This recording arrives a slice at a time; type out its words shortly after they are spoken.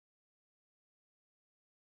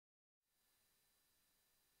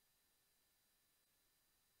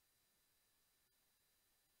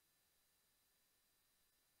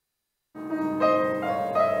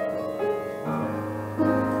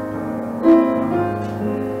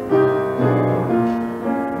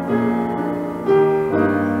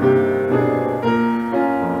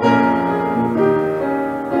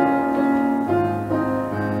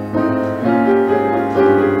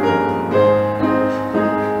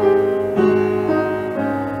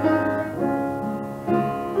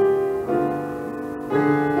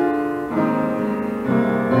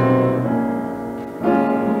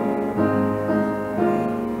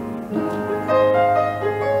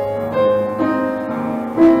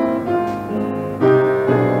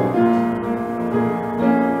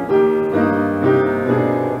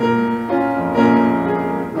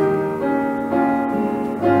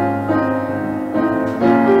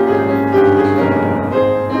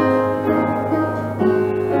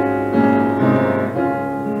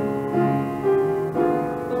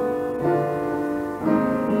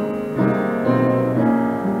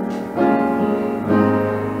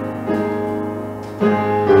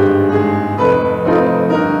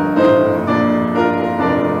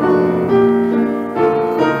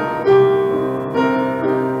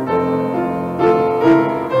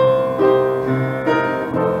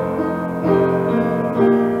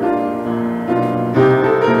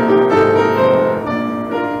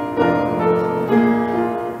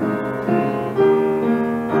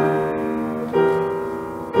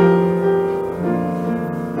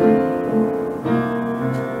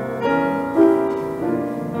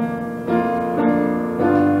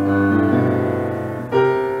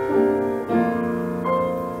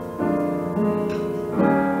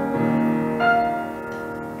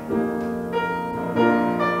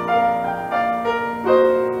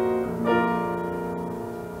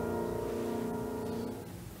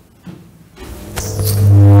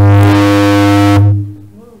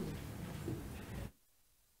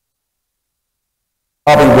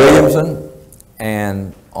Williamson,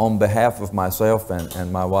 and on behalf of myself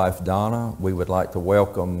and my wife Donna, we would like to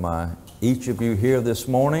welcome each of you here this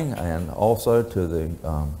morning, and also to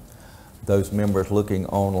those members looking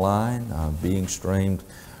online, being streamed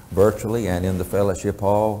virtually and in the fellowship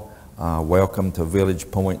hall. Welcome to Village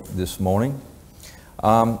Point this morning.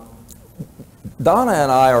 Donna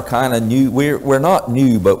and I are kind of new. We're not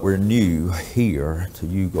new, but we're new here to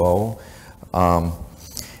you all.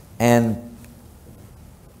 And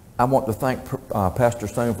I want to thank Pastor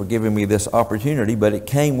Stone for giving me this opportunity, but it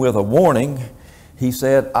came with a warning. He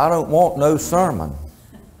said, I don't want no sermon.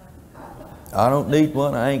 I don't need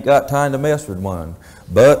one. I ain't got time to mess with one.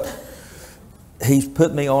 But he's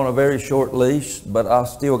put me on a very short leash, but I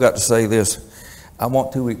still got to say this. I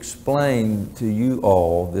want to explain to you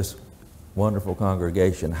all, this wonderful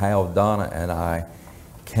congregation, how Donna and I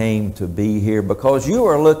came to be here, because you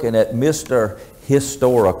are looking at Mr.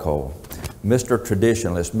 Historical, Mr.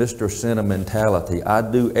 Traditionalist, Mr. Sentimentality. I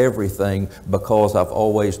do everything because I've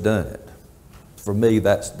always done it. For me,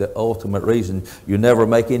 that's the ultimate reason. You never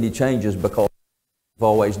make any changes because you've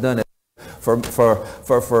always done it.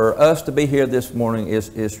 For us to be here this morning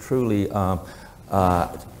is truly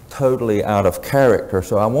totally out of character.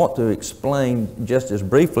 So I want to explain just as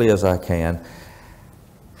briefly as I can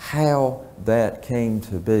how that came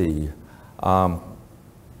to be.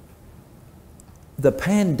 The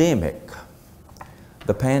pandemic,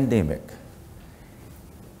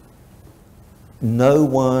 no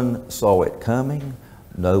one saw it coming.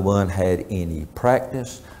 No one had any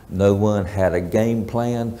practice. No one had a game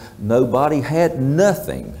plan. Nobody had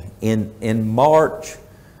nothing. In March,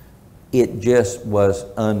 it just was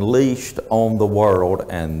unleashed on the world,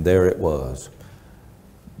 and there it was.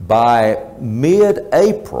 By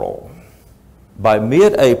mid-April,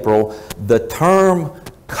 the term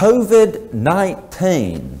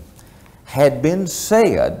COVID-19 had been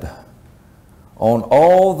said on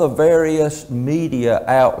all the various media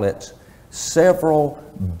outlets several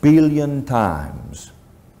billion times.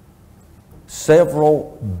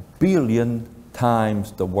 Several billion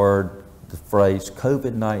times the phrase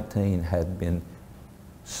COVID-19 had been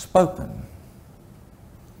spoken.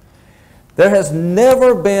 There has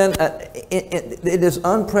never been, it is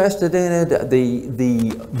unprecedented,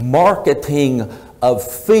 the marketing of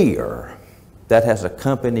fear that has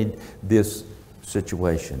accompanied this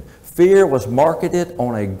situation. Fear was marketed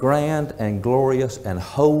on a grand and glorious and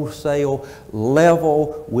wholesale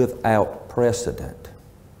level without precedent.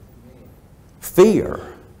 Fear.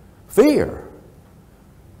 Fear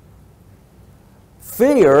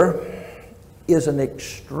is an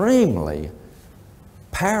extremely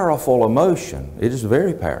powerful emotion. It is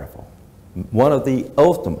very powerful. One of the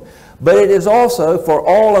ultimate. But it is also, for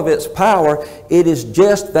all of its power, it is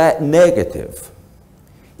just that negative.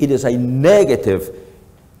 It is a negative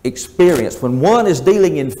experience. When one is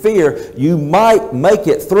dealing in fear, you might make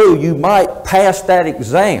it through. You might pass that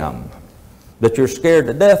exam that you're scared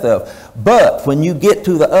to death of. But when you get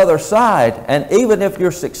to the other side, and even if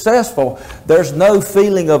you're successful, there's no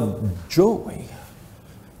feeling of joy.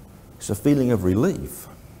 It's a feeling of relief.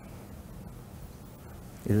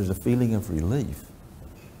 It is a feeling of relief.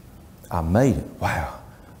 I made it. Wow.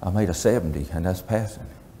 I made a 70, and that's passing.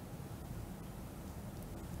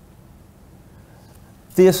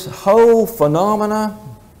 This whole phenomena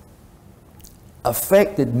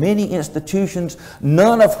affected many institutions,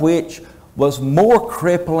 none of which was more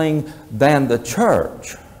crippling than the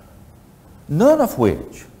church. None of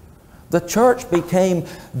which. The church became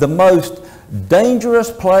the most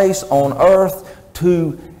dangerous place on earth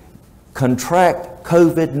to contract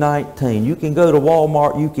COVID-19. You can go to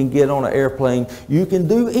Walmart, you can get on an airplane, you can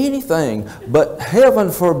do anything, but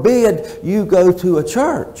heaven forbid you go to a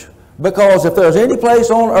church. Because if there's any place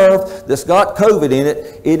on earth that's got COVID in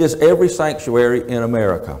it, it is every sanctuary in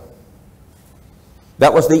America.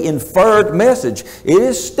 That was the inferred message. It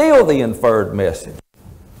is still the inferred message.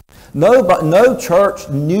 No church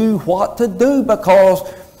knew what to do because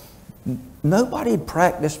nobody had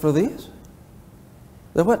practiced for this.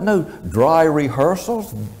 There wasn't no dry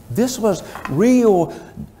rehearsals. This was real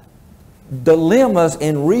dilemmas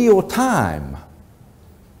in real time.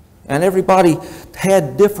 And everybody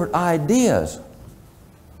had different ideas.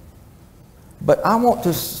 But I want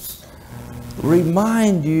to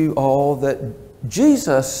remind you all that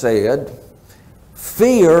Jesus said,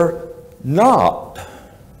 fear not.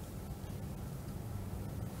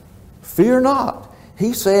 Fear not.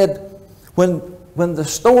 He said, when the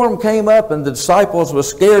storm came up and the disciples were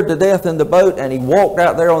scared to death in the boat and he walked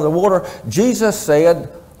out there on the water, Jesus said,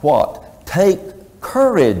 what? Take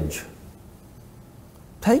courage.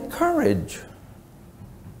 Take courage.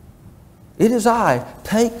 It is I.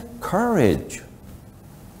 Take courage.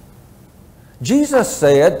 Jesus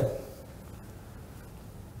said,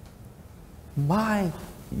 my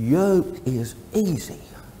yoke is easy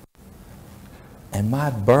and my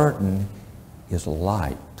burden is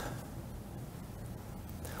light.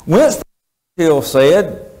 Winston Churchill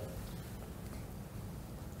said,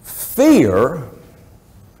 fear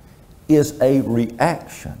is a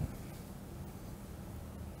reaction.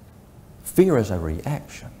 Fear is a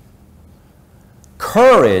reaction.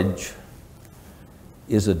 Courage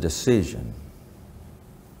is a decision.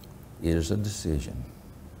 It is a decision.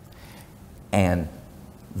 And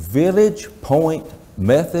Village Point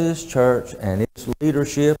Methodist Church and its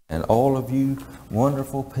leadership and all of you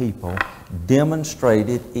wonderful people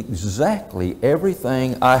demonstrated exactly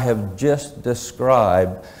everything I have just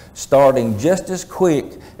described, starting just as quick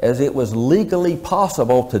as it was legally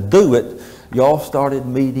possible to do it. Y'all started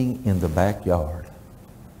meeting in the backyard.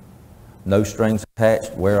 No strings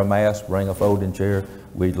attached, wear a mask, bring a folding chair.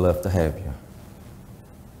 We'd love to have you.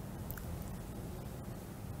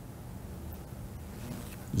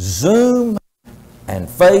 Zoom and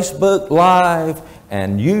Facebook Live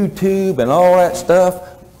and YouTube and all that stuff,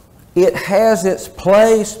 it has its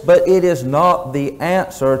place, but it is not the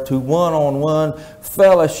answer to one-on-one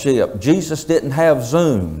fellowship. Jesus didn't have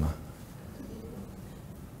Zoom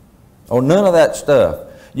or none of that stuff.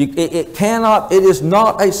 It is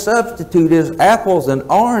not a substitute. It is apples and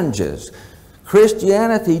oranges.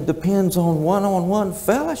 Christianity depends on one-on-one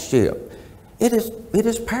fellowship. It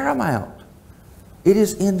is paramount. It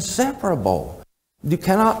is inseparable. You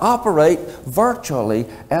cannot operate virtually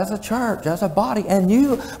as a church, as a body.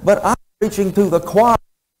 But I'm preaching to the choir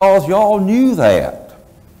because y'all knew that.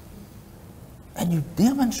 And you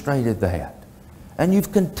demonstrated that. And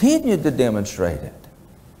you've continued to demonstrate it.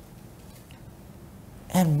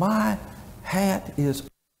 And my hat is...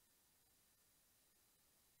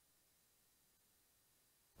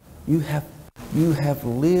 You have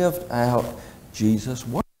lived out Jesus'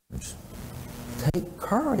 words. Take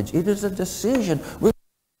courage. It is a decision. We're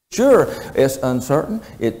sure it's uncertain.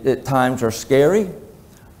 At times are scary.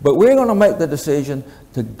 But we're going to make the decision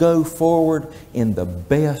to go forward in the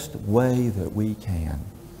best way that we can.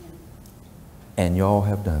 And y'all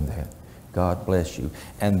have done that. God bless you.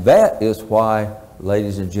 And that is why,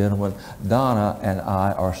 ladies and gentlemen, Donna and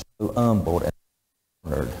I are so humbled and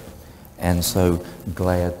honored and so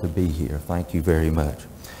glad to be here. Thank you very much.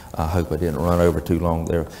 I hope I didn't run over too long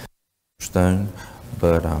there, Stone,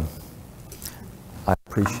 but I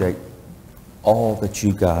appreciate all that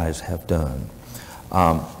you guys have done.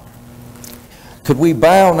 Could we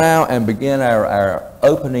bow now and begin our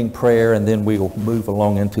opening prayer, and then we will move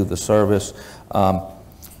along into the service.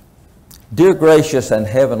 Dear gracious and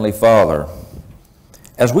heavenly Father,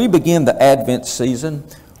 as we begin the Advent season,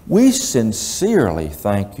 we sincerely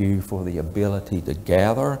thank you for the ability to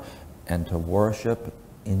gather and to worship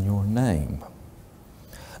in your name.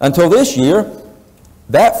 Until this year,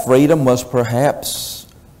 that freedom was perhaps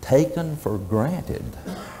taken for granted.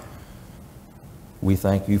 We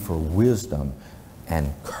thank you for wisdom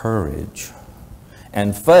and courage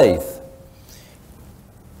and faith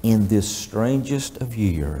in this strangest of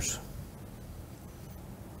years.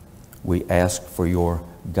 We ask for your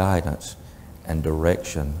guidance and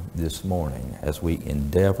direction this morning as we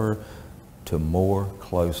endeavor to more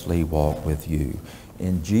closely walk with you.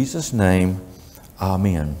 In Jesus' name,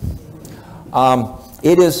 amen.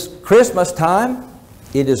 It is Christmas time.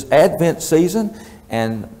 It is Advent season,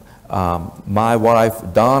 and my wife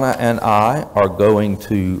Donna and I are going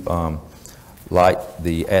to light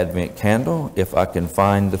the Advent candle. If I can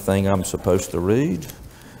find the thing I'm supposed to read.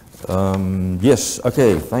 Yes,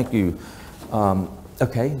 okay, thank you.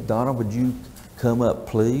 Okay, Donna, would you come up,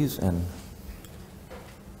 please? And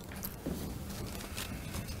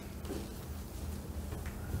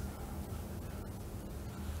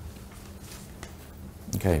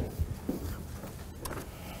okay.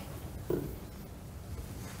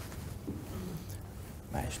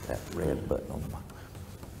 Mash that red button on the...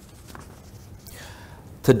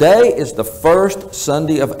 Today is the first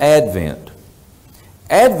Sunday of Advent.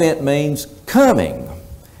 Advent means coming,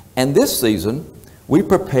 and this season we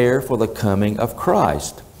prepare for the coming of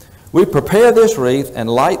Christ. We prepare this wreath and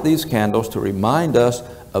light these candles to remind us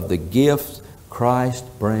of the gifts Christ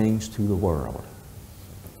brings to the world.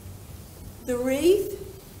 The wreath,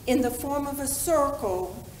 in the form of a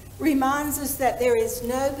circle, reminds us that there is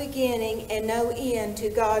no beginning and no end to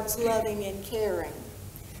God's loving and caring.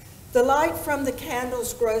 The light from the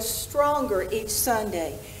candles grows stronger each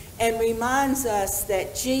Sunday and reminds us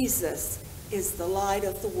that Jesus is the light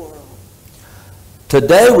of the world.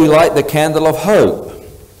 Today we light the candle of hope.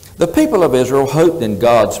 The people of Israel hoped in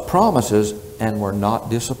God's promises and were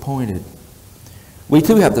not disappointed. We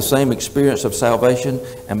too have the same experience of salvation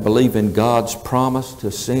and believe in God's promise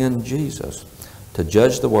to send Jesus to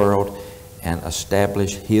judge the world and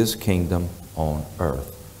establish His kingdom on earth.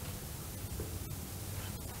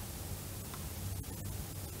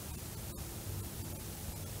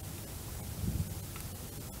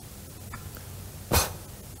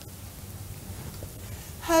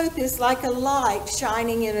 Hope is like a light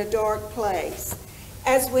shining in a dark place.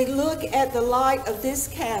 As we look at the light of this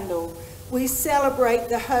candle, we celebrate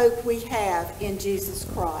the hope we have in Jesus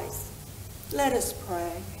Christ. Let us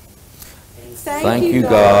pray. Thank you,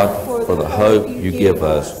 God, for the hope you give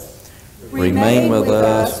us. Remain with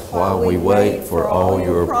us while we wait for all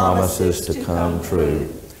your promises to come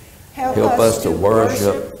true. Help us to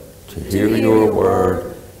worship, to hear your word,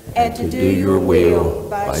 and to do your will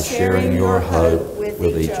by sharing your hope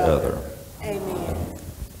with each other. Amen.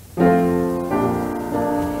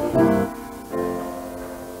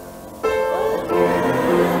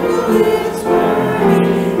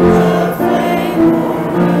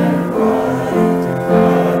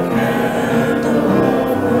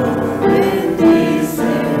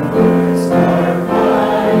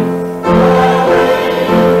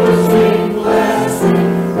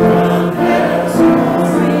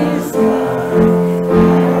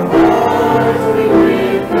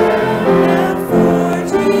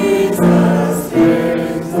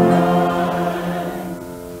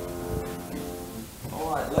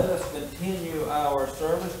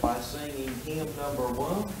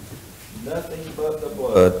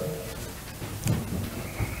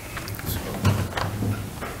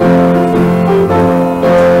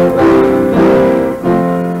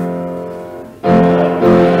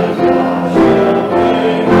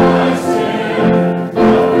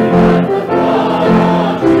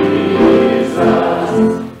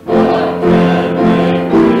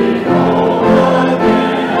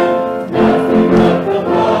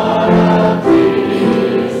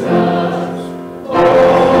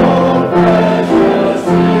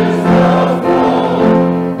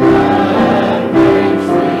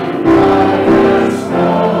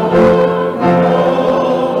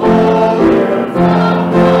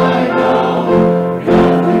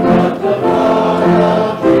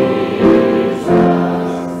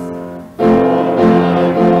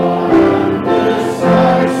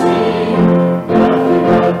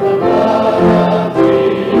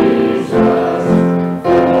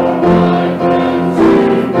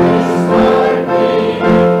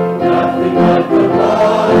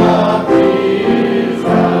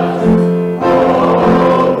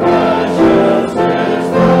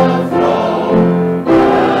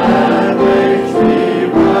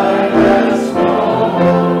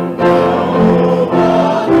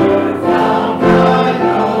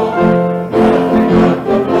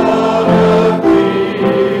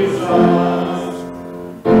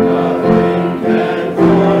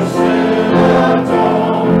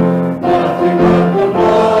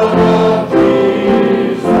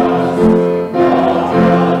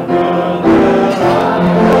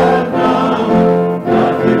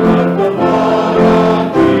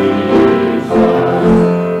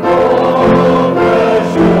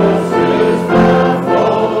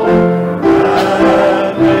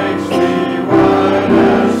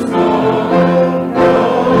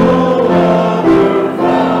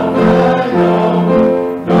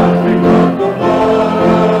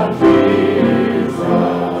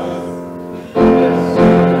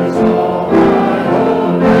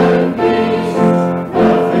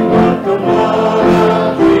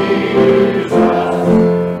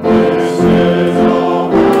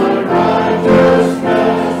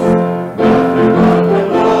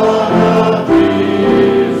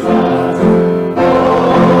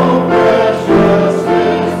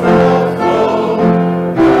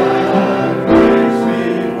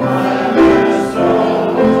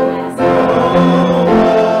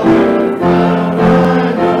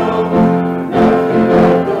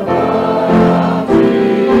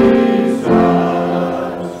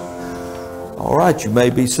 You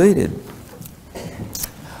may be seated.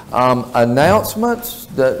 Announcements,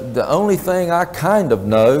 the only thing I kind of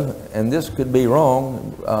know, and this could be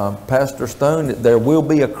wrong, Pastor Stone, there will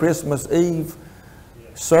be a Christmas Eve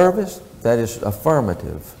service. That is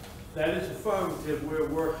affirmative. That is affirmative. We're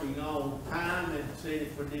working on time and seeing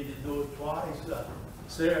if we need to do it twice.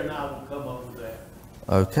 Sarah and I will come over there.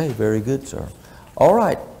 Okay, very good, sir. All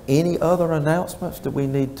right, any other announcements that we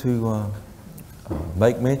need to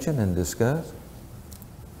make mention and discuss?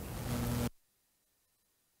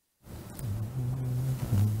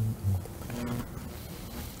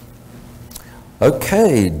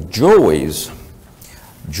 Okay, joys.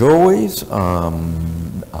 Joys,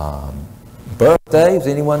 birthdays.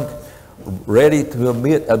 Anyone ready to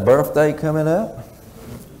admit a birthday coming up?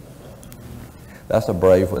 That's a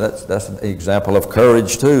brave one. That's an example of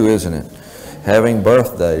courage too, isn't it? Having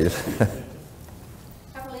birthdays.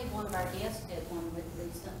 I believe one of our guests did one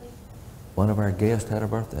recently. One of our guests had a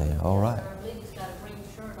birthday. All right. I believe he's got a green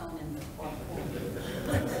shirt on in the fourth.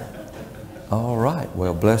 All right.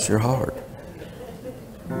 Well, bless your heart.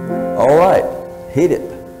 All right. Hit it.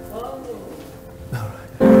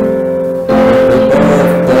 Happy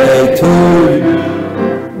birthday to you.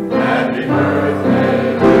 Happy birthday to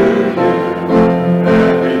you.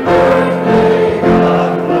 Happy birthday,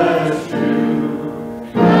 God bless you.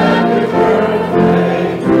 Happy birthday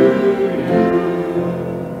to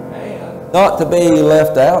you. Not to be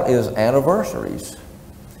left out is anniversaries.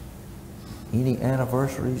 Any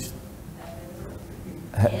anniversaries?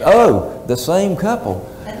 Oh, the same couple.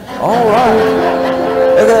 All right.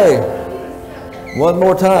 Okay. One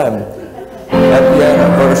more time. Happy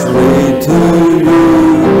anniversary to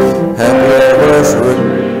you. Happy anniversary.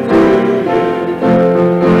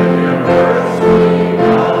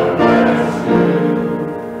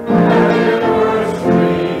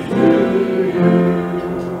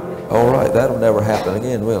 All right, that'll never happen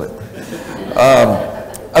again, will it?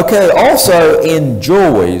 Okay, also in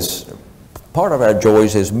joys, part of our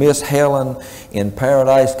joys is Miss Helen in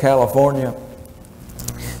Paradise, California.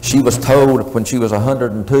 She was told when she was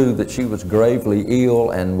 102 that she was gravely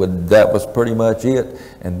ill, and that was pretty much it.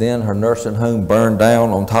 And then her nursing home burned down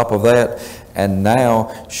on top of that, and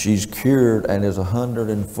now she's cured and is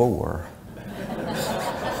 104.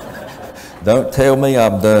 Don't tell me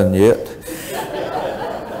I'm done yet.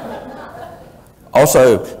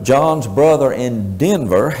 Also, John's brother in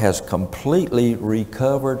Denver has completely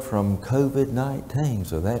recovered from COVID-19,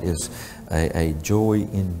 so that is a joy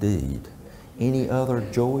indeed. Any other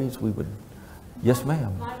joys we would? Yes,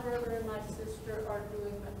 ma'am. My brother and my sister are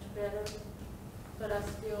doing much better, but I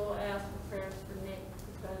still ask for prayers for Nick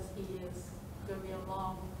because he is going to be a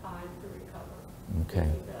long time to recover. Okay.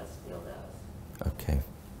 He does, still does. Okay.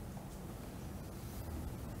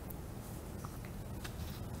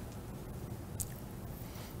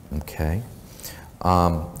 Okay.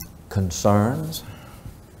 Concerns?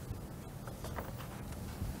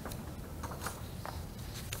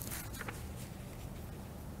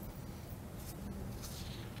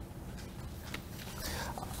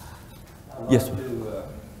 Yes, I'd like to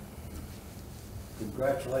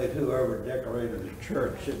congratulate whoever decorated the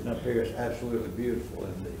church. Sitting up here is absolutely beautiful,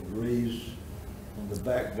 and the wreaths on the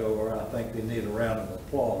back door, I think they need a round of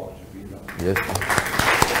applause, if you don't. Yes.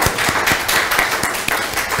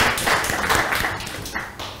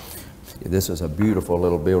 This is a beautiful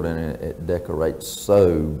little building, and it decorates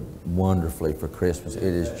so wonderfully for Christmas. It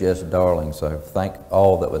is just darling. So thank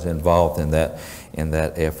all that was involved in that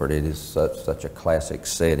effort. It is such a classic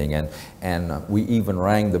setting, and we even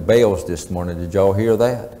rang the bells this morning. Did y'all hear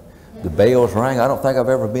that? The bells rang. I don't think I've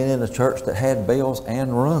ever been in a church that had bells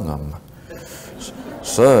and rung them.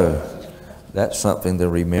 So that's something to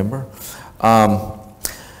remember.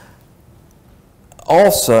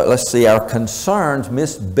 Also, let's see, our concerns,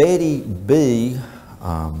 Miss Betty B.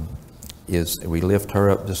 We lift her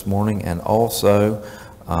up this morning, and also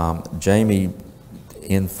Jamie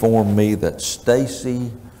informed me that Stacy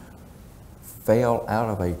fell out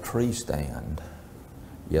of a tree stand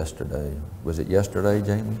yesterday. Was it yesterday,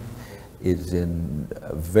 Jamie? Is in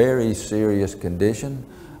a very serious condition,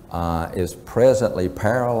 is presently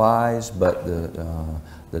paralyzed, but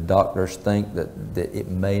the doctors think that it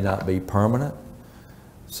may not be permanent.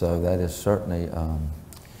 So that is certainly,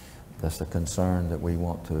 that's a concern that we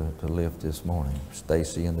want to lift this morning.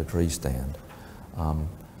 Stacy in the tree stand.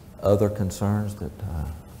 Other concerns that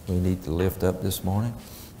we need to lift up this morning?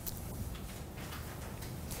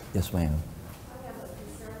 Yes, ma'am. I have a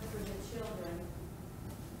concern for the children.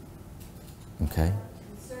 Okay.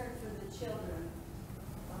 Concern for the children.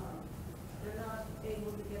 They're not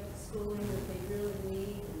able to get the schooling that they really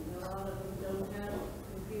need, and a lot of them don't have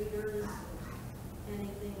computers,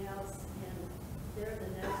 anything else, and they're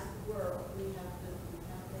the next world. We have to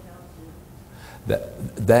help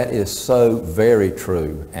them. That is so very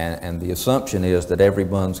true, and the assumption is that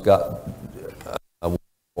everyone's got a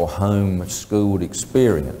home-schooled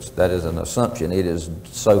experience. That is an assumption. It is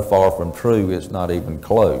so far from true, it's not even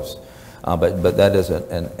close. But that is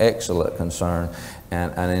an excellent concern,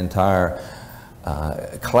 and an entire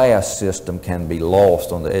class system can be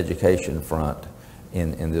lost on the education front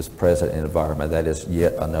in this present environment. That is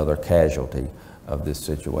yet another casualty of this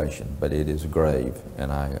situation, but it is grave,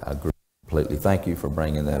 and I agree completely. Thank you for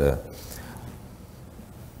bringing that up.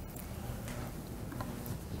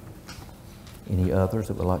 Any others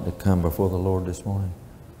that would like to come before the Lord this morning?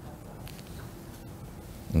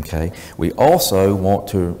 Okay. We also want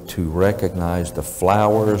to recognize the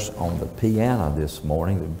flowers on the piano this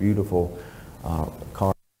morning, the beautiful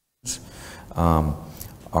carvings are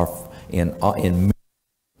in memory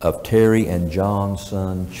of Terry and John's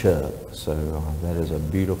son Chuck. So that is a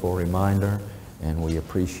beautiful reminder, and we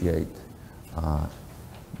appreciate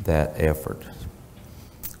that effort.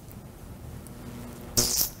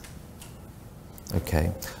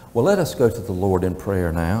 Okay. Well, let us go to the Lord in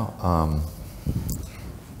prayer now.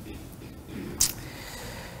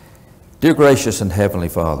 Dear gracious and heavenly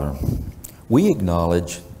Father, we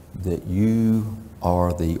acknowledge that you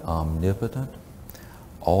are the omnipotent,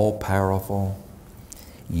 all-powerful,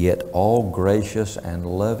 yet all-gracious and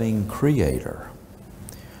loving Creator.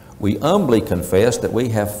 We humbly confess that we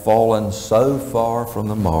have fallen so far from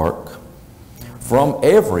the mark, from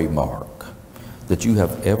every mark that you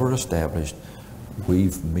have ever established.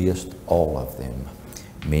 We've missed all of them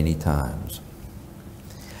many times.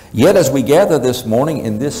 Yet as we gather this morning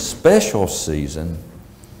in this special season,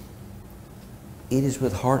 it is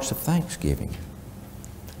with hearts of thanksgiving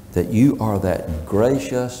that you are that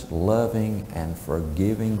gracious, loving, and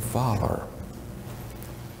forgiving Father.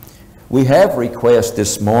 We have requests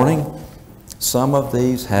this morning. Some of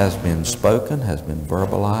these has been spoken, has been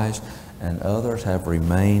verbalized, and others have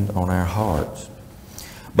remained on our hearts.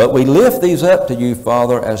 But we lift these up to you,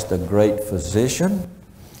 Father, as the great physician,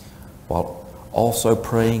 while also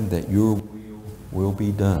praying that your will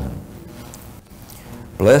be done.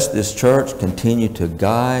 Bless this church, continue to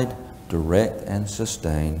guide, direct, and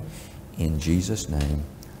sustain. In Jesus' name,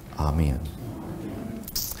 amen.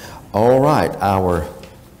 All right, our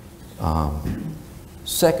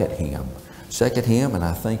second hymn, and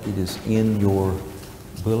I think it is in your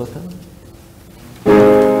bulletin.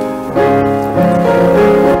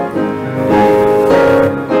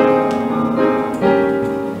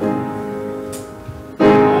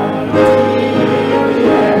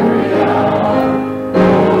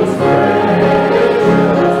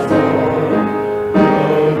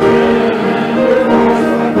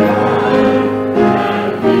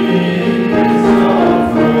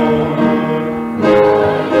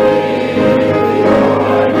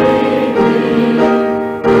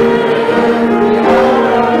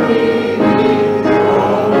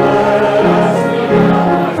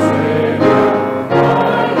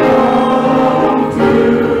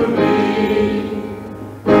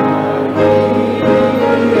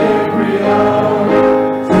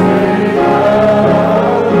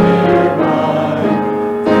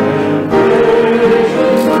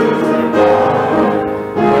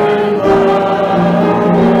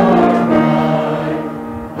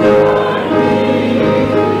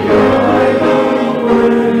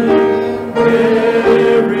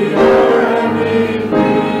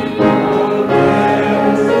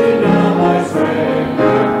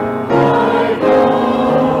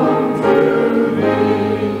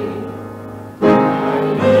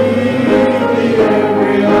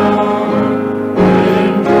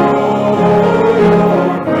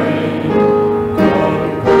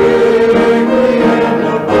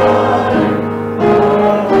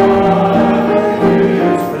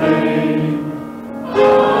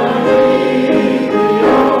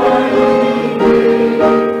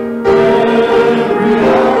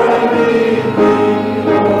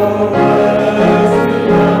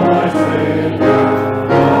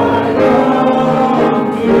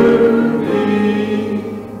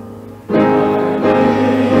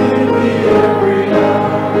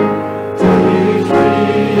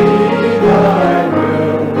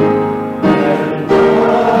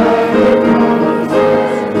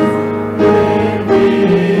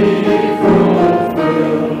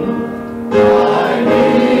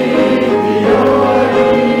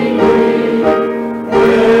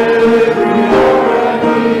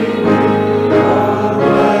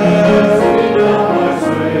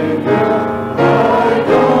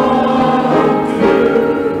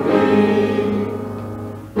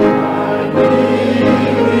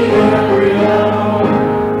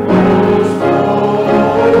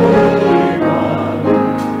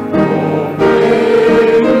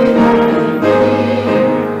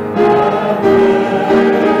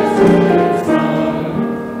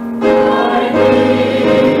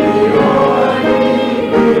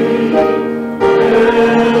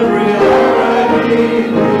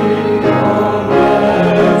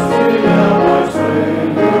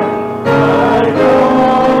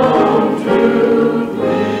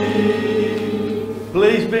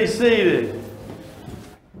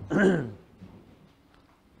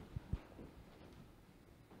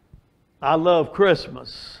 I love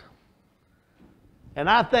Christmas. And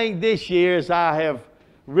I think this year, as I have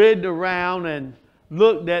ridden around and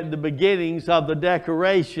looked at the beginnings of the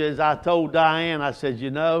decorations, I told Diane, I said,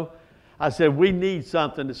 we need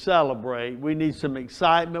something to celebrate. We need some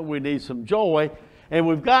excitement. We need some joy. And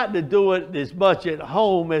we've got to do it as much at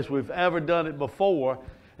home as we've ever done it before.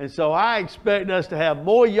 And so I expect us to have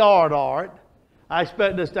more yard art. I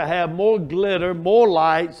expect us to have more glitter, more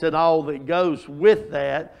lights, and all that goes with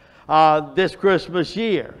that this Christmas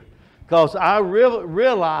year. Because I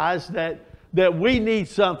realize that we need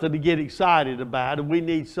something to get excited about, and we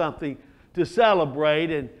need something to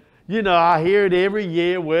celebrate. And, I hear it every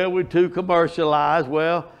year, well, we're too commercialized.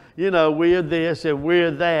 Well, we're this and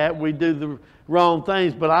we're that. We do the wrong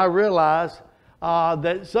things. But I realize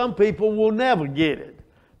that some people will never get it.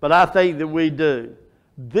 But I think that we do.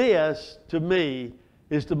 This, to me,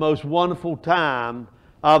 is the most wonderful time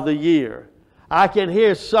of the year. I can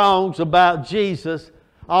hear songs about Jesus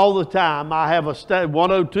all the time. I have a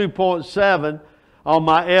 102.7 on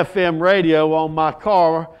my FM radio on my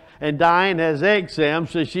car, and Diane has XM,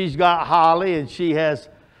 so she's got Holly, and she has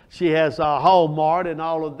Hallmark and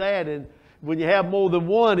all of that. And when you have more than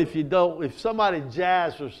one, if somebody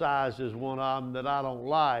jazzercises one of them that I don't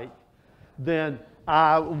like, then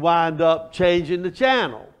I wind up changing the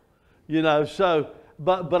channel, so,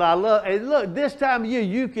 but I love, and look, this time of year,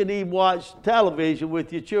 you can even watch television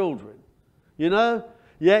with your children, You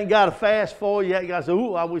ain't got to fast forward, you ain't got to say,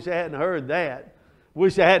 ooh, I wish I hadn't heard that.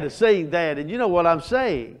 Wish I hadn't seen that, and you know what I'm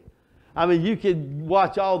saying. I mean, you can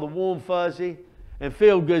watch all the warm, fuzzy, and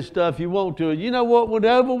feel good stuff you want to, and you know what, when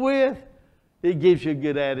over with, it gives you a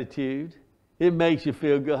good attitude. It makes you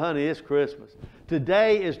feel good. Honey, it's Christmas.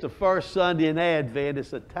 Today is the first Sunday in Advent.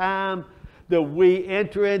 It's a time that we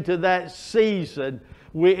enter into that season.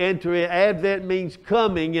 We enter in. Advent means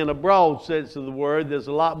coming in a broad sense of the word. There's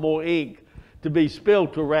a lot more ink to be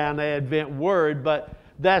spilt around the Advent word, but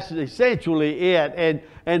that's essentially it.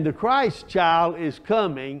 And the Christ child is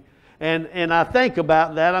coming. And I think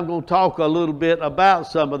about that. I'm going to talk a little bit about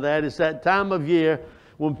some of that. It's that time of year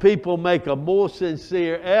when people make a more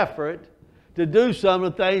sincere effort to do some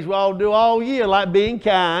of the things we all do all year, like being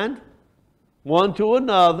kind one to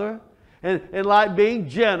another, and like being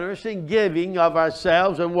generous and giving of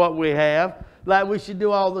ourselves and what we have, like we should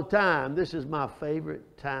do all the time. This is my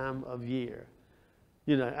favorite time of year.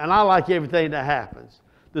 And I like everything that happens.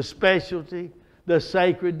 The specialty, the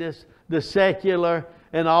sacredness, the secular,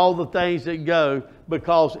 and all the things that go,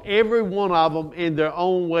 because every one of them in their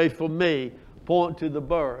own way for me point to the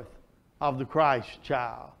birth of the Christ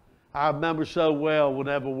child. I remember so well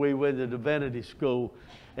whenever we went to divinity school,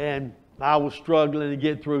 and I was struggling to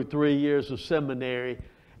get through 3 years of seminary,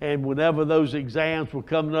 and whenever those exams were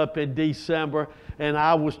coming up in December, and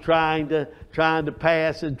I was trying to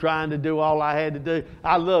pass and trying to do all I had to do,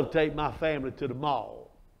 I loved to take my family to the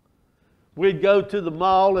mall. We'd go to the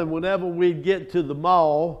mall, and whenever we'd get to the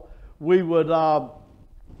mall, we would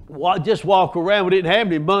just walk around. We didn't have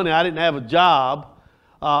any money. I didn't have a job.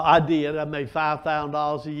 I did. I made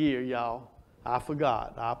 $5,000 a year, y'all. I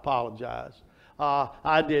forgot. I apologize.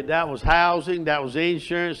 I did. That was housing. That was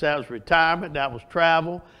insurance. That was retirement. That was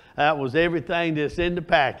travel. That was everything that's in the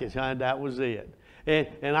package, honey. That was it.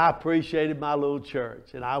 And I appreciated my little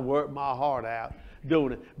church. And I worked my heart out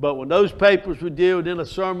doing it. But when those papers were due, and then a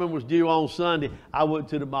sermon was due on Sunday, I went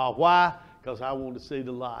to the mall. Why? Because I wanted to see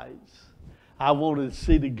the lights. I wanted to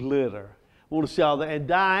see the glitter. I wanted to see all that. And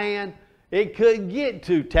Diane, it couldn't get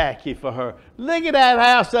too tacky for her. Look at that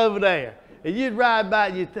house over there. And you'd ride by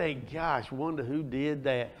and you'd think, gosh, wonder who did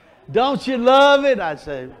that. Don't you love it? I'd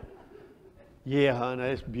say, yeah, honey,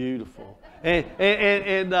 it's beautiful. But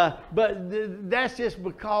that's just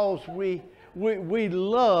because we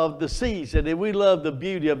love the season, and we love the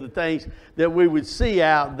beauty of the things that we would see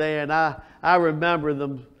out there. And I remember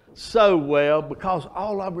them so well, because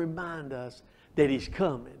all of them remind us that He's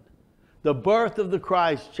coming. The birth of the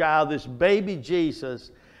Christ child, this baby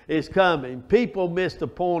Jesus, is coming. People miss the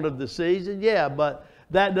point of the season, yeah, but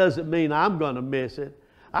that doesn't mean I'm going to miss it.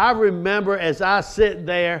 I remember as I sit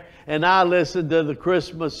there and I listen to the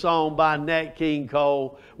Christmas song by Nat King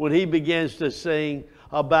Cole, when he begins to sing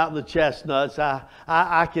about the chestnuts,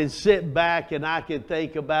 I can sit back and I can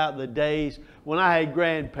think about the days when I had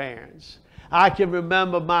grandparents. I can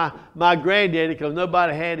remember my granddaddy, because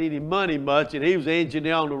nobody had any money much, and he was an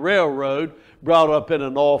engineer on the railroad, brought up in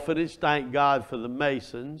an orphanage. Thank God for the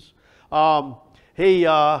Masons. He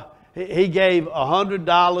gave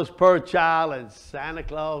 $100 per child, and Santa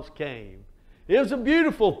Claus came. It was a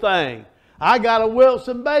beautiful thing. I got a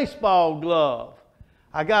Wilson baseball glove.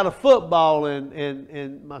 I got a football,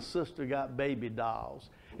 and my sister got baby dolls.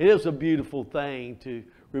 It was a beautiful thing to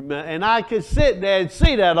And I could sit there and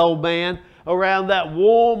see that old man around that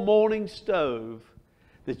warm morning stove,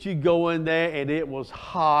 that you go in there and it was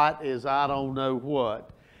hot as I don't know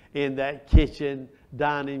what in that kitchen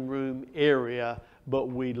dining room area, but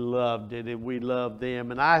we loved it and we loved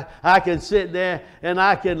them. And I can sit there and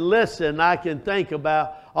I can listen. I can think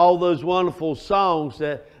about all those wonderful songs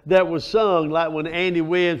that were sung, like when Andy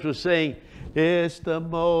Williams was saying, "It's the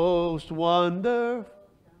most wonderful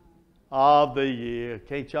of the year."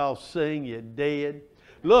 Can't y'all sing? You're dead.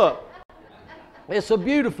 Look, it's a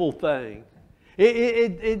beautiful thing.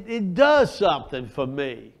 It does something for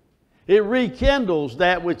me. It rekindles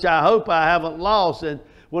that which I hope I haven't lost. And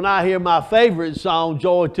when I hear my favorite song,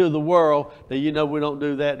 "Joy to the World," now you know we don't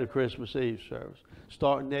do that to Christmas Eve service.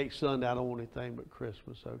 Starting next Sunday, I don't want anything but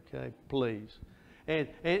Christmas, okay? Please. And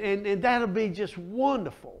that'll be just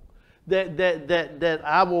wonderful that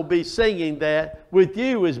I will be singing that with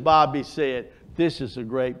you, as Bobby said. This is a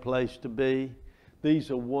great place to be.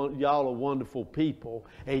 Y'all are wonderful people,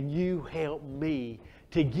 and you help me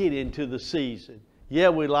to get into the season. Yeah,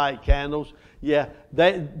 we light candles. Yeah,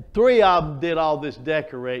 3 of them did all this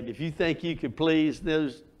decorating. If you think you could please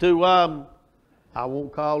those 2 of them, I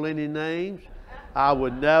won't call any names. I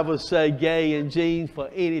would never say gay and jeans for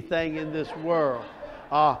anything in this world.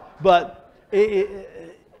 But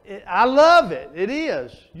I love it. It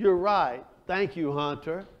is. You're right. Thank you,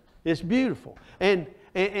 Hunter. It's beautiful. And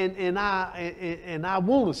I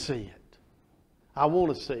want to see it. I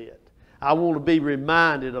want to see it. I want to be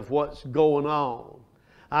reminded of what's going on.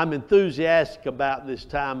 I'm enthusiastic about this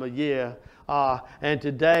time of year. And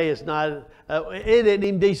today it's not, it isn't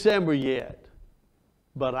even December yet.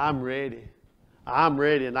 But I'm ready. I'm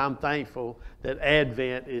ready, and I'm thankful that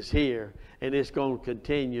Advent is here. And it's going to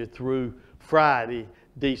continue through Friday,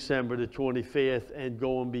 December the 25th, and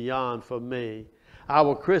going beyond for me.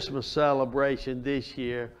 Our Christmas celebration this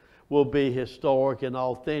year will be historic and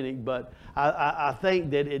authentic, but I think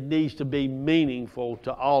that it needs to be meaningful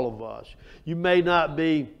to all of us. You may not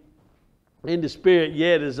be in the spirit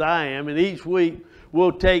yet as I am, and each week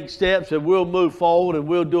we'll take steps and we'll move forward and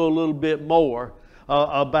we'll do a little bit more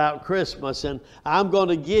about Christmas. And I'm going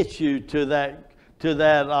to get you to that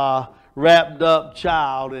wrapped up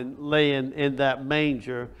child and laying in that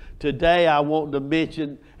manger. Today I want to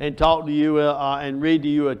mention and talk to you and read to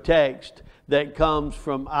you a text that comes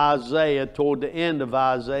from Isaiah, toward the end of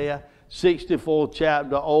Isaiah, 64th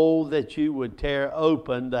chapter. "Oh, that you would tear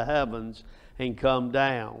open the heavens and come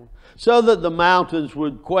down, so that the mountains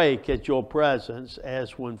would quake at your presence,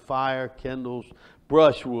 as when fire kindles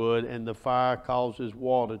brushwood and the fire causes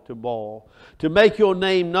water to boil, to make your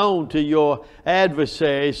name known to your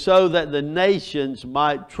adversaries, so that the nations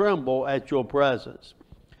might tremble at your presence.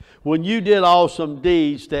 When you did awesome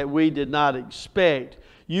deeds that we did not expect,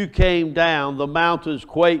 you came down, the mountains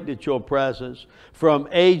quaked at your presence. From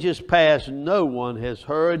ages past no one has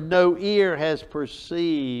heard, no ear has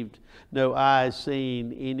perceived, no eye has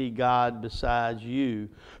seen any God besides you,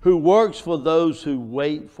 who works for those who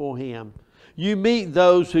wait for him. You meet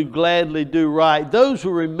those who gladly do right, those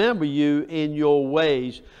who remember you in your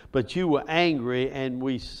ways. But you were angry and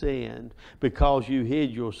we sinned. Because you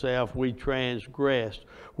hid yourself, we transgressed.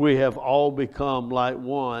 We have all become like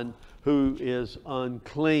one who is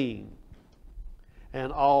unclean.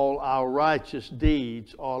 And all our righteous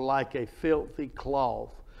deeds are like a filthy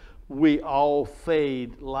cloth. We all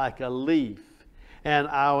fade like a leaf, and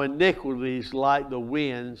our iniquities like the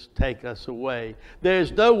winds take us away. There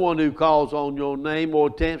is no one who calls on your name or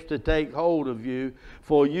attempts to take hold of you,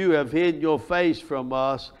 for you have hidden your face from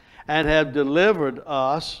us and have delivered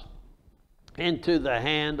us into the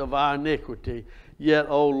hand of our iniquity. Yet,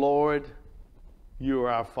 O Lord, you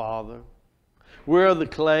are our Father. We're the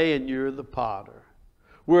clay and you're the potter.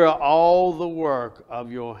 We're all the work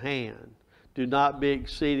of your hand. Do not be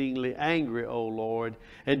exceedingly angry, O Lord,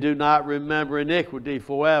 and do not remember iniquity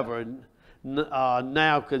forever.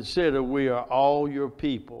 Now consider we are all your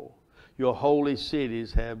people. Your holy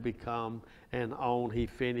cities have become an own. He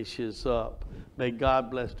finishes up. May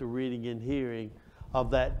God bless the reading and hearing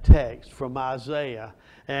of that text from Isaiah.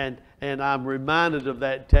 And I'm reminded of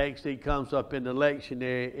that text. It comes up in the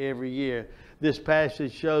lectionary every year. This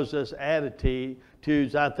passage shows us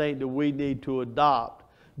attitudes I think that we need to adopt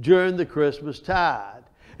during the Christmas tide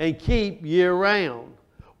and keep year round.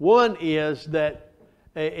 One is that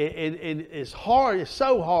it's hard, it's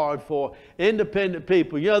so hard for independent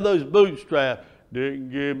people. You know, those bootstraps,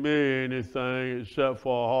 didn't give me anything except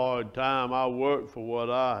for a hard time. I work for what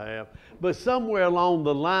I have. But somewhere along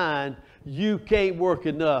the line, you can't work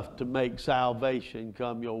enough to make salvation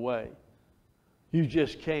come your way. You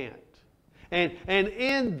just can't. And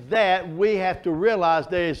in that, we have to realize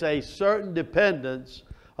there is a certain dependence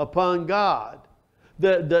upon God.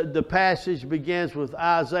 The passage begins with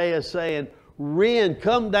Isaiah saying, rend,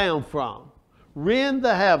 come down from. Rend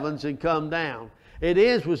the heavens and come down. It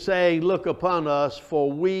ends with saying, look upon us,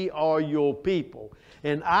 for we are your people.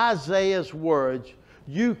 In Isaiah's words,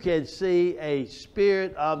 you can see a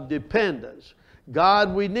spirit of dependence.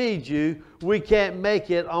 God, we need you. We can't make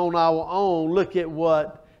it on our own. Look at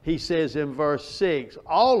what he says in verse 6.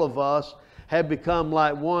 All of us have become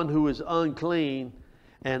like one who is unclean,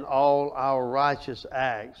 and all our righteous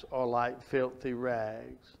acts are like filthy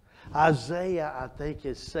rags. Isaiah, I think,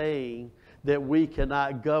 is saying that we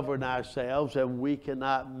cannot govern ourselves and we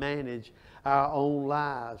cannot manage our own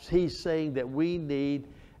lives. He's saying that we need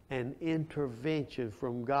an intervention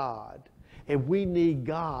from God. And we need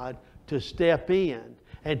God to step in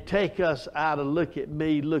and take us out of look at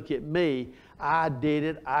me. I did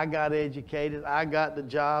it. I got educated. I got the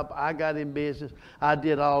job. I got in business. I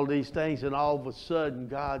did all these things. And all of a sudden,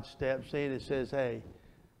 God steps in and says, hey,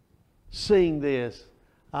 sing this.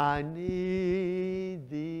 I need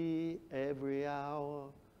thee every hour.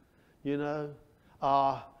 You know,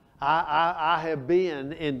 I have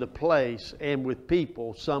been in the place and with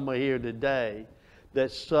people, some are here today,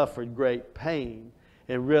 that suffered great pain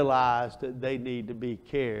and realized that they need to be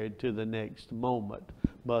carried to the next moment,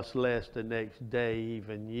 much less the next day,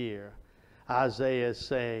 even year. Isaiah is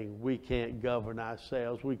saying we can't govern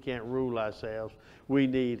ourselves. We can't rule ourselves. We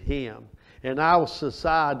need him. In our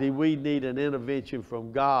society, we need an intervention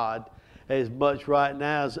from God as much right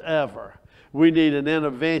now as ever. We need an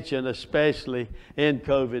intervention, especially in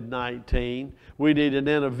COVID-19. We need an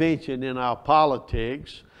intervention in our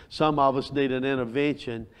politics. Some of us need an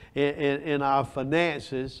intervention in our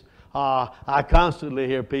finances. I constantly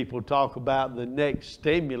hear people talk about the next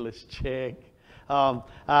stimulus check.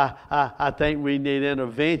 I think we need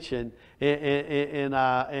intervention in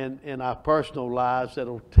our personal lives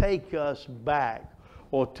that'll take us back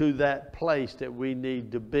or to that place that we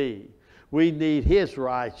need to be. We need his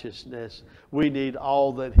righteousness. We need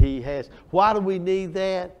all that he has. Why do we need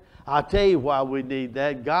that? I'll tell you why we need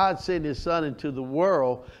that. God sent his son into the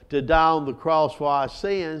world to die on the cross for our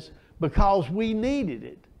sins because we needed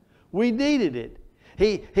it. We needed it.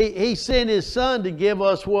 He sent his son to give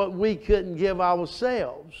us what we couldn't give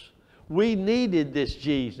ourselves. We needed this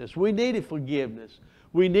Jesus. We needed forgiveness.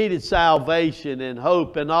 We needed salvation and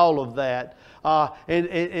hope and all of that.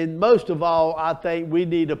 And most of all, I think we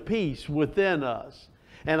need a peace within us.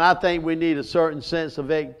 And I think we need a certain sense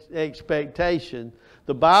of expectation.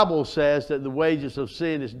 The Bible says that the wages of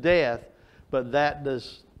sin is death, but that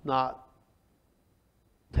does not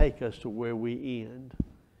take us to where we end.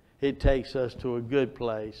 It takes us to a good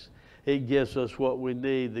place. It gives us what we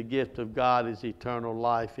need. The gift of God is eternal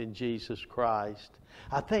life in Jesus Christ.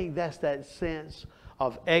 I think that's that sense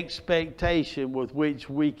of expectation with which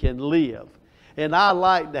we can live. And I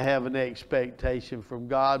like to have an expectation from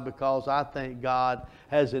God because I think God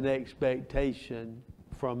has an expectation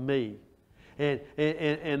from me.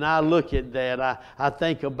 And I look at that. I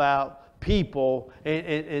think about people,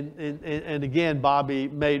 and again, Bobby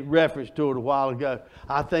made reference to it a while ago.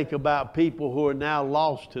 I think about people who are now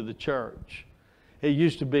lost to the church. It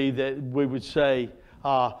used to be that we would say,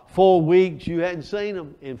 4 weeks you hadn't seen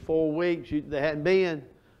them. In 4 weeks they hadn't been.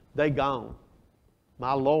 They gone.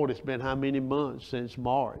 My Lord, it's been how many months since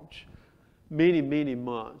March? Many, many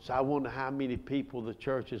months. I wonder how many people the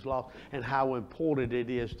church has lost and how important it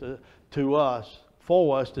is to us,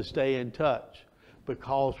 for us to stay in touch.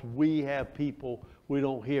 Because we have people we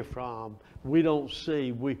don't hear from, we don't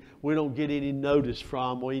see, we don't get any notice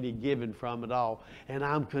from or any giving from at all. And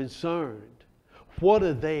I'm concerned. What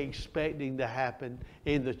are they expecting to happen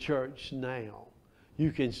in the church now?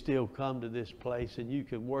 You can still come to this place and you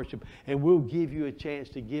can worship, and we'll give you a chance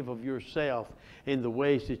to give of yourself in the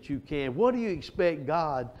ways that you can. What do you expect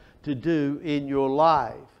God to do in your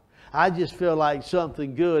life? I just feel like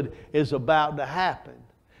something good is about to happen.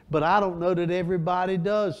 But I don't know that everybody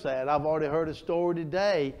does that. I've already heard a story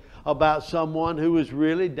today about someone who is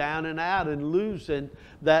really down and out and losing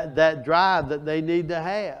that drive that they need to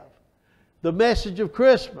have. The message of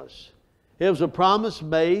Christmas. It was a promise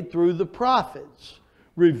made through the prophets,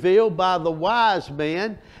 revealed by the wise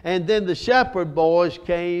men, and then the shepherd boys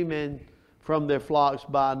came in from their flocks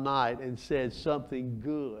by night and said something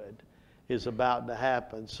good is about to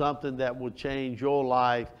happen, something that will change your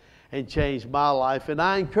life and change my life. And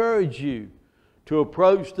I encourage you to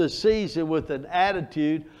approach the season with an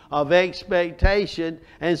attitude of expectation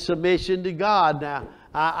and submission to God. Now,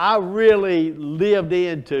 I really lived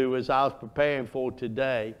into, as I was preparing for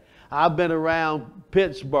today, I've been around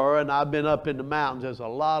Pittsburgh and I've been up in the mountains. There's a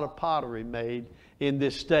lot of pottery made in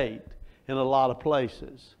this state in a lot of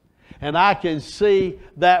places. And I can see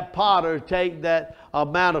that potter take that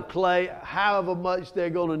amount of clay, however much they're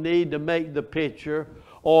going to need to make the pitcher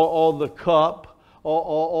or the cup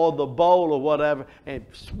or the bowl or whatever, and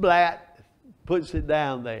splat, puts it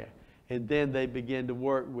down there. And then they begin to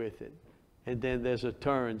work with it. And then there's a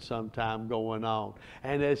turn sometime going on.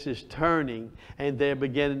 And as it's turning and they're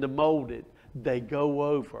beginning to mold it, they go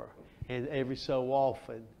over. And every so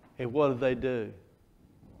often, and what do?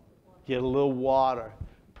 Get a little water,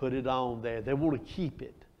 put it on there. They want to keep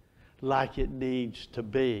it like it needs to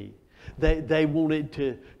be. They want it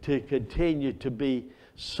to continue to be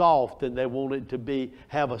soft, and they want it to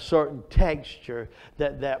have a certain texture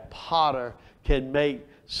that potter can make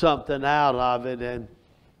something out of it. And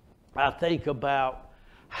I think about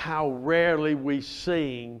how rarely we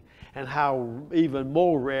sing and how even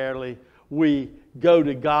more rarely we go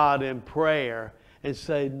to God in prayer and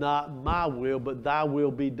say, not my will, but thy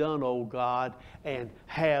will be done, O God, and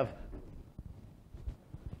have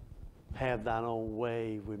thine own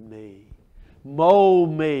way with me.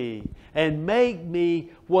 Mold me and make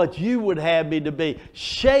me what you would have me to be.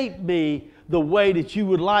 Shape me the way that you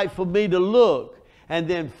would like for me to look, and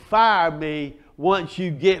then fire me once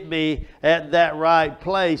you get me at that right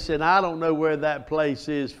place. And I don't know where that place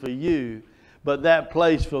is for you, but that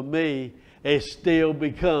place for me is still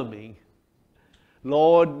becoming.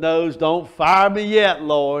 Lord knows, don't fire me yet,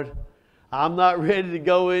 Lord. I'm not ready to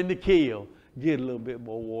go in the kill. Get a little bit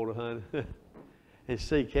more water, honey. And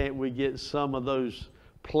see, can't we get some of those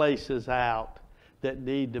places out that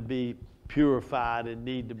need to be purified and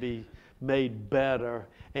need to be made better?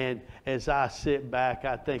 And as I sit back,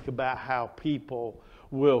 I think about how people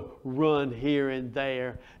will run here and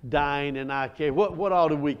there, dying, and I carry. What all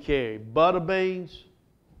do we carry? Butter beans,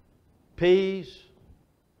 peas,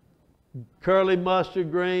 curly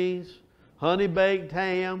mustard greens, honey baked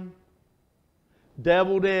ham,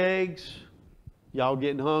 deviled eggs. Y'all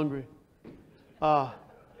getting hungry?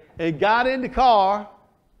 And got in the car.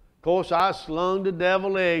 Of course, I slung the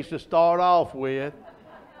deviled eggs to start off with.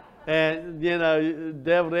 And, you know,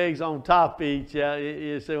 deviled eggs on top of each.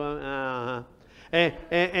 You say, well, uh-huh.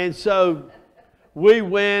 And so we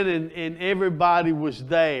went and everybody was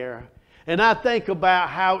there. And I think about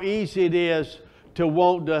how easy it is to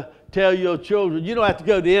want to tell your children, you don't have to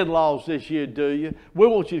go to the in-laws this year, do you? We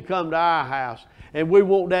want you to come to our house. And we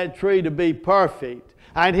want that tree to be perfect.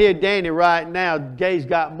 I can hear Danny right now. Gay's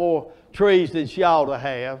got more trees than she ought to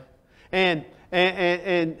have. And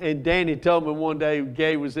Danny told me one day,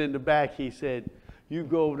 Gay was in the back, he said, you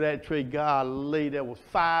go over that tree, golly, there was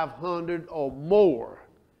 500 or more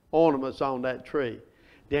ornaments on that tree.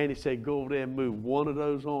 Danny said, go over there and move one of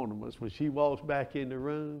those ornaments. When she walks back in the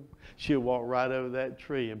room, she'll walk right over that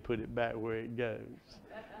tree and put it back where it goes.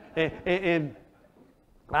 And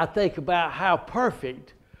I think about how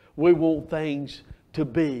perfect we want things to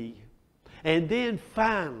be. And then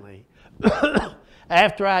finally,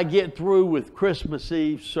 after I get through with Christmas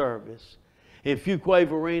Eve service, in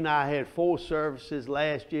Fuquay-Varina, I had 4 services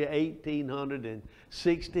last year.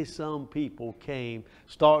 1,860 some people came,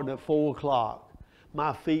 starting at 4 o'clock.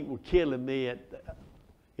 My feet were killing me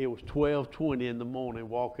it was 12:20 in the morning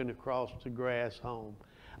walking across the grass home.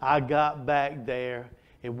 I got back there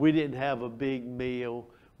and we didn't have a big meal.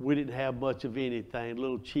 We didn't have much of anything, a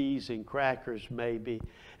little cheese and crackers maybe.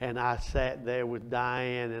 And I sat there with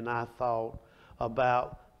Diane and I thought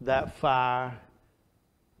about that fire,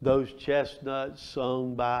 those chestnuts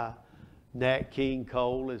sung by Nat King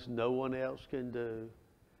Cole as no one else can do.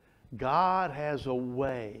 God has a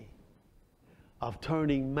way of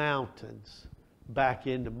turning mountains back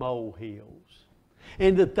into molehills.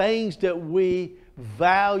 And the things that we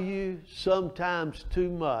value sometimes too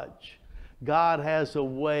much, God has a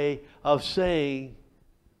way of saying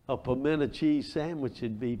a pimento cheese sandwich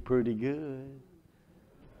would be pretty good.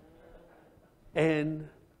 And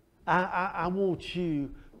I want you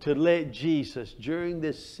to let Jesus, during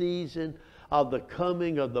this season of the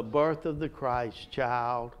coming of the birth of the Christ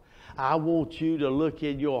child, I want you to look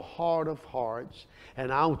in your heart of hearts, and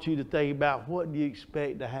I want you to think about what do you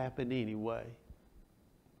expect to happen anyway?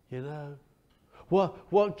 You know?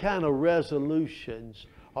 What kind of resolutions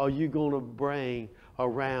are you going to bring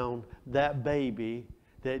around that baby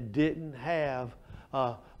that didn't have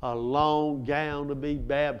a long gown to be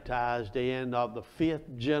baptized in of the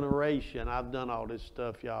 5th generation? I've done all this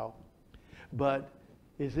stuff, y'all. But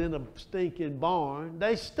is in a stinking barn.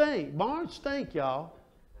 They stink. Barns stink, y'all.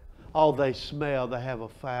 Oh, they smell. They have a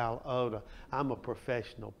foul odor. I'm a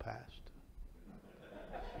professional pastor.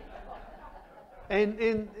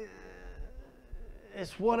 And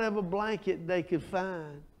it's whatever blanket they could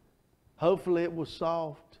find. Hopefully it was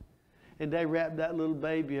soft. And they wrapped that little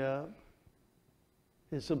baby up.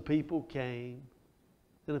 And some people came.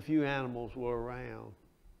 And a few animals were around.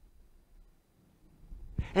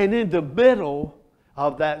 And in the middle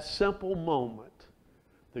of that simple moment,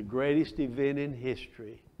 the greatest event in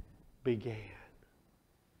history began.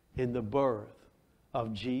 In the birth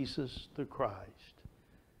of Jesus the Christ.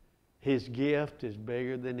 His gift is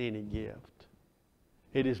bigger than any gift.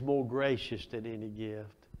 It is more gracious than any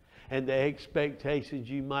gift. And the expectations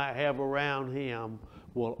you might have around Him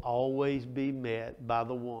will always be met by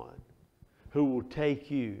the one who will take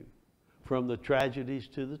you from the tragedies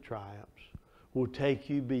to the triumphs, will take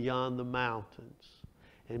you beyond the mountains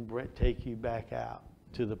and take you back out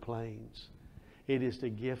to the plains. It is the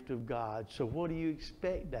gift of God. So what do you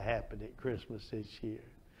expect to happen at Christmas this year?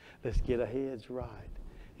 Let's get our heads right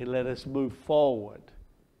and let us move forward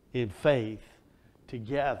in faith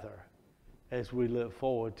together as we look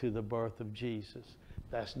forward to the birth of Jesus.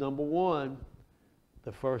 That's number one,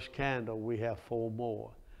 the first candle. We have 4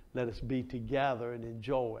 more. Let us be together and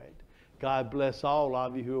enjoy it. God bless all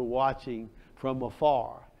of you who are watching from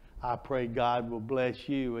afar. I pray God will bless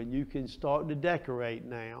you, and you can start to decorate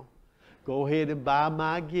now. Go ahead and buy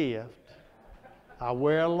my gift. I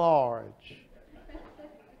wear a large.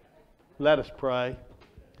 Let us pray.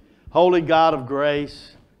 Holy God of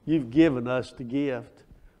grace, you've given us the gift.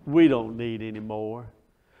 We don't need any more.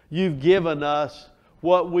 You've given us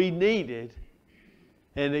what we needed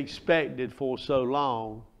and expected for so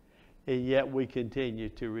long, and yet we continue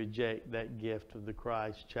to reject that gift of the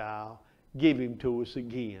Christ child. Give Him to us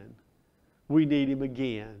again. We need Him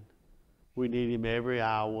again. We need Him every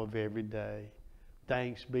hour of every day.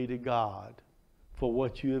 Thanks be to God for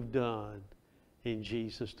what you have done in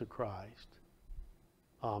Jesus the Christ.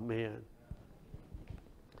 Amen.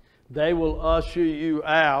 They will usher you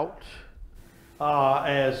out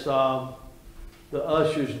as the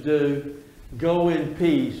ushers do. Go in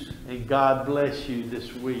peace, and God bless you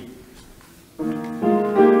this week.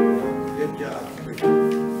 Good job.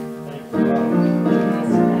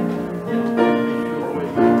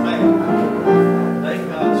 Thank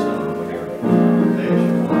God, son. There's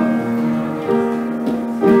your wife.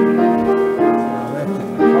 I left it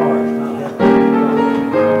in the car. It's not happening.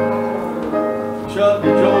 Chuck,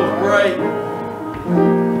 did yours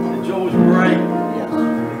break?